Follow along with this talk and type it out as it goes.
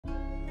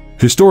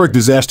Historic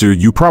disaster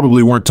you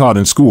probably weren't taught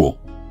in school.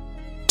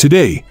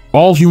 Today,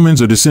 all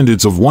humans are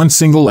descendants of one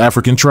single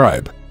African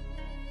tribe.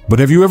 But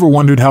have you ever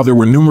wondered how there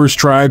were numerous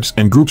tribes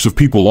and groups of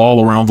people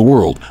all around the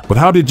world, but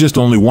how did just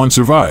only one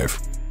survive?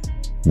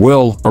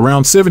 Well,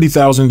 around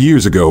 70,000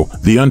 years ago,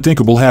 the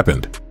unthinkable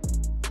happened.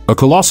 A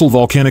colossal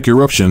volcanic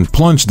eruption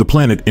plunged the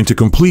planet into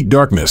complete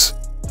darkness.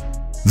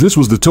 This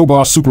was the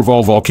Toba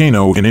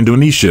Supervolcano in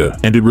Indonesia,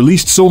 and it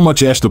released so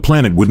much ash the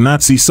planet would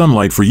not see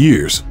sunlight for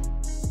years.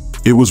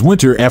 It was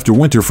winter after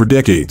winter for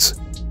decades.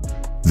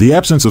 The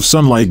absence of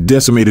sunlight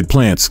decimated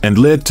plants and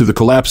led to the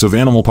collapse of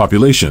animal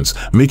populations,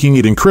 making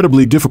it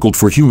incredibly difficult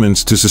for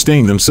humans to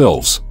sustain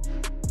themselves.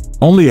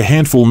 Only a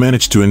handful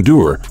managed to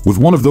endure, with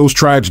one of those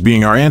tribes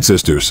being our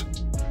ancestors.